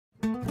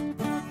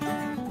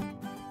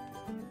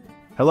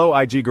Hello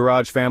IG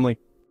Garage family.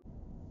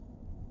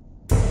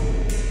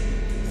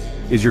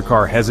 Is your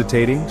car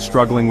hesitating,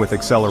 struggling with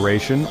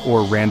acceleration,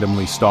 or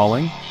randomly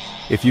stalling?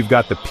 If you've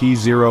got the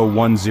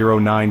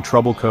P0109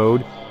 trouble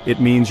code,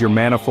 it means your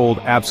manifold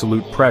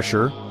absolute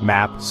pressure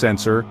 (MAP)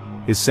 sensor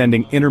is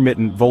sending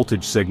intermittent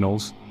voltage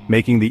signals,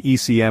 making the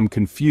ECM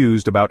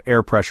confused about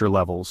air pressure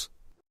levels.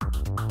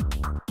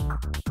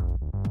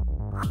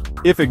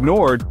 If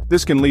ignored,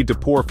 this can lead to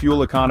poor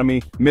fuel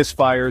economy,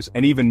 misfires,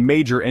 and even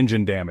major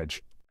engine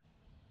damage.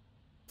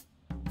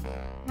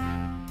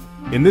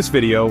 In this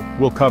video,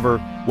 we'll cover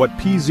what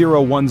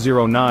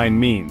P0109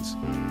 means,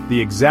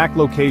 the exact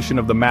location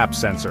of the MAP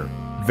sensor,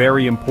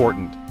 very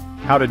important,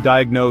 how to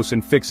diagnose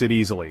and fix it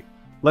easily.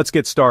 Let's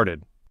get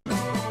started.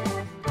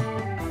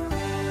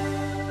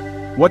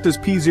 What does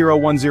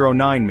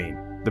P0109 mean?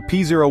 The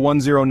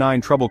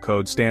P0109 trouble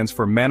code stands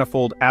for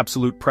Manifold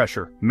Absolute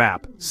Pressure,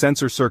 MAP,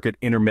 Sensor Circuit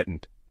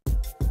Intermittent.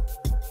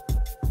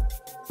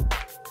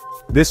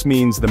 This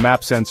means the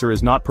MAP sensor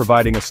is not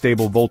providing a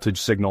stable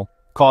voltage signal,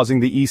 causing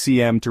the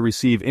ECM to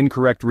receive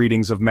incorrect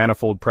readings of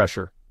manifold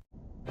pressure.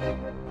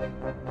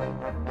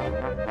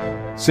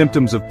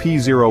 Symptoms of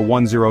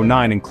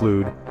P0109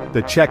 include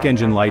the check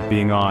engine light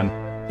being on,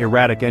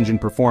 erratic engine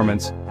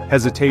performance,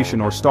 hesitation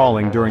or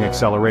stalling during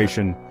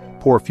acceleration,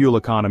 poor fuel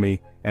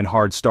economy, and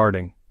hard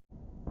starting.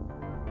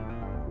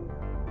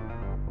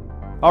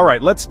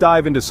 Alright, let's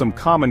dive into some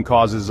common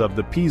causes of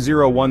the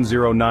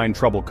P0109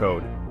 trouble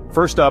code.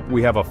 First up,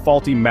 we have a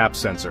faulty MAP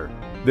sensor.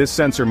 This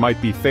sensor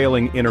might be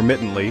failing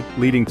intermittently,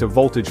 leading to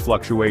voltage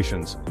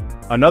fluctuations.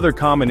 Another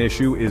common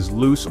issue is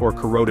loose or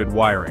corroded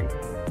wiring.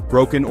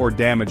 Broken or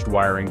damaged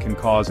wiring can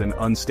cause an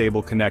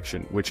unstable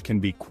connection, which can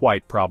be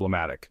quite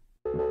problematic.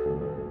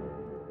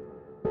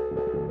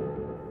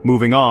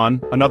 Moving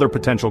on, another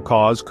potential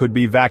cause could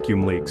be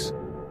vacuum leaks.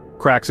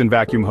 Cracks in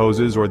vacuum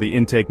hoses or the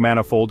intake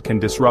manifold can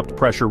disrupt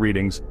pressure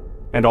readings,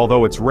 and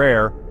although it's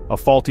rare, a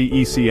faulty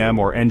ECM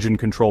or engine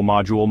control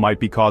module might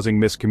be causing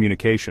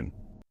miscommunication.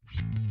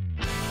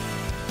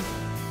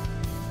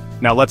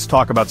 Now let's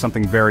talk about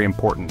something very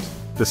important,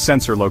 the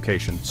sensor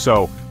location.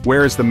 So,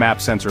 where is the MAP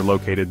sensor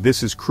located?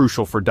 This is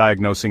crucial for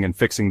diagnosing and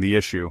fixing the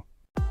issue.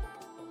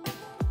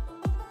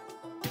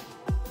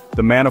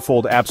 The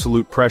manifold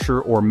absolute pressure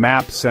or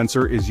MAP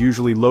sensor is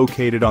usually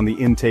located on the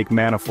intake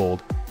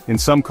manifold. In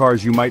some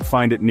cars you might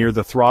find it near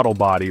the throttle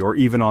body or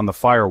even on the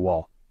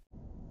firewall.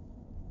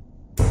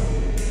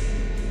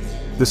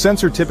 The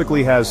sensor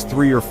typically has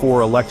 3 or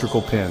 4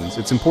 electrical pins.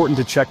 It's important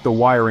to check the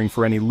wiring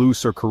for any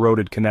loose or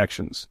corroded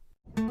connections.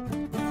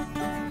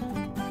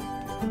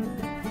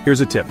 Here's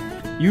a tip.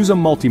 Use a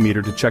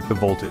multimeter to check the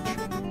voltage.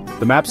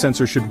 The MAP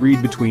sensor should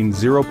read between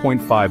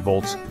 0.5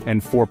 volts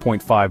and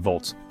 4.5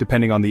 volts,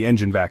 depending on the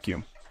engine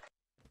vacuum.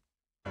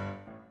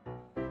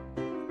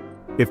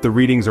 If the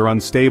readings are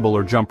unstable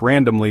or jump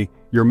randomly,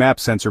 your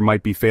MAP sensor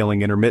might be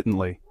failing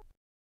intermittently.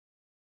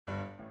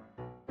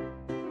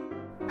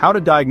 How to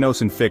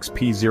diagnose and fix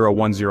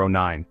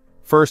P0109.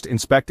 First,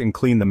 inspect and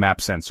clean the MAP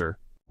sensor.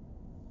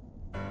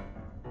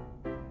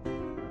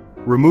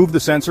 Remove the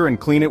sensor and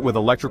clean it with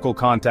electrical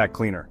contact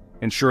cleaner.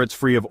 Ensure it's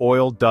free of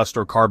oil, dust,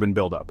 or carbon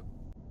buildup.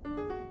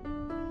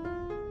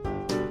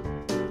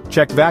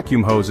 Check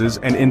vacuum hoses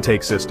and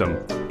intake system.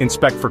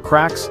 Inspect for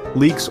cracks,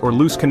 leaks, or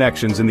loose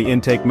connections in the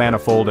intake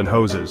manifold and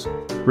hoses.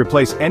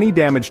 Replace any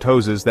damaged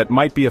hoses that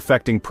might be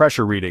affecting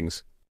pressure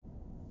readings.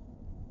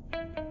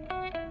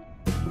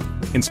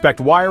 Inspect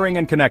wiring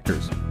and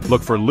connectors.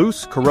 Look for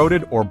loose,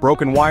 corroded, or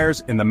broken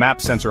wires in the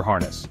MAP sensor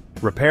harness.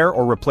 Repair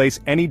or replace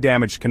any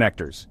damaged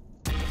connectors.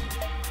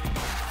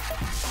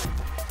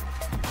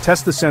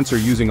 Test the sensor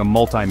using a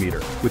multimeter.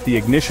 With the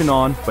ignition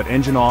on, but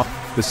engine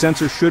off, the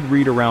sensor should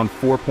read around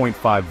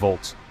 4.5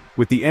 volts.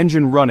 With the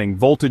engine running,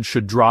 voltage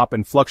should drop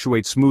and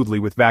fluctuate smoothly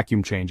with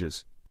vacuum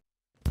changes.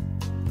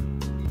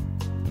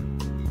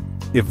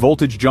 If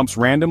voltage jumps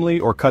randomly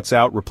or cuts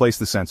out, replace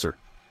the sensor.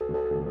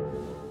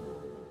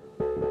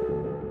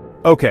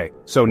 Okay,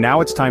 so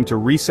now it's time to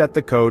reset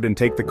the code and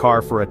take the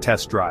car for a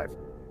test drive.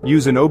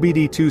 Use an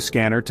OBD-II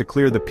scanner to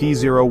clear the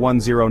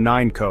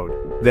P0109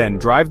 code. Then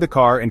drive the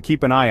car and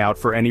keep an eye out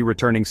for any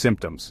returning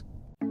symptoms.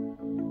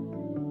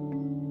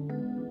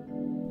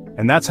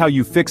 And that's how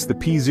you fix the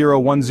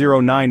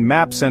P0109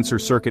 MAP sensor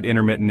circuit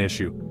intermittent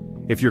issue.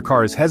 If your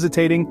car is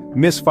hesitating,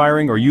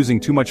 misfiring, or using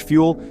too much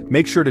fuel,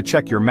 make sure to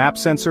check your MAP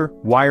sensor,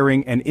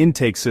 wiring, and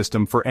intake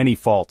system for any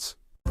faults.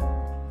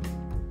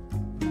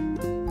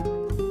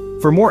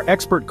 For more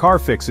expert car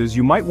fixes,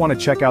 you might want to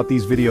check out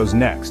these videos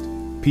next.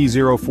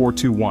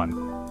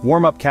 P0421,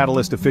 Warm-up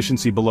catalyst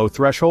efficiency below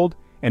threshold,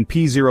 and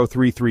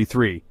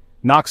P0333,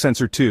 Knock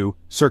sensor 2,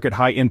 circuit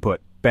high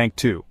input, bank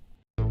 2.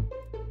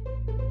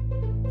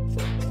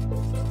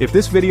 If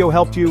this video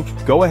helped you,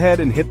 go ahead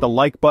and hit the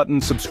like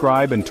button,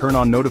 subscribe, and turn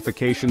on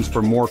notifications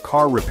for more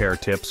car repair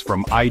tips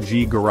from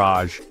IG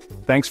Garage.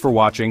 Thanks for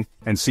watching,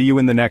 and see you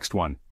in the next one.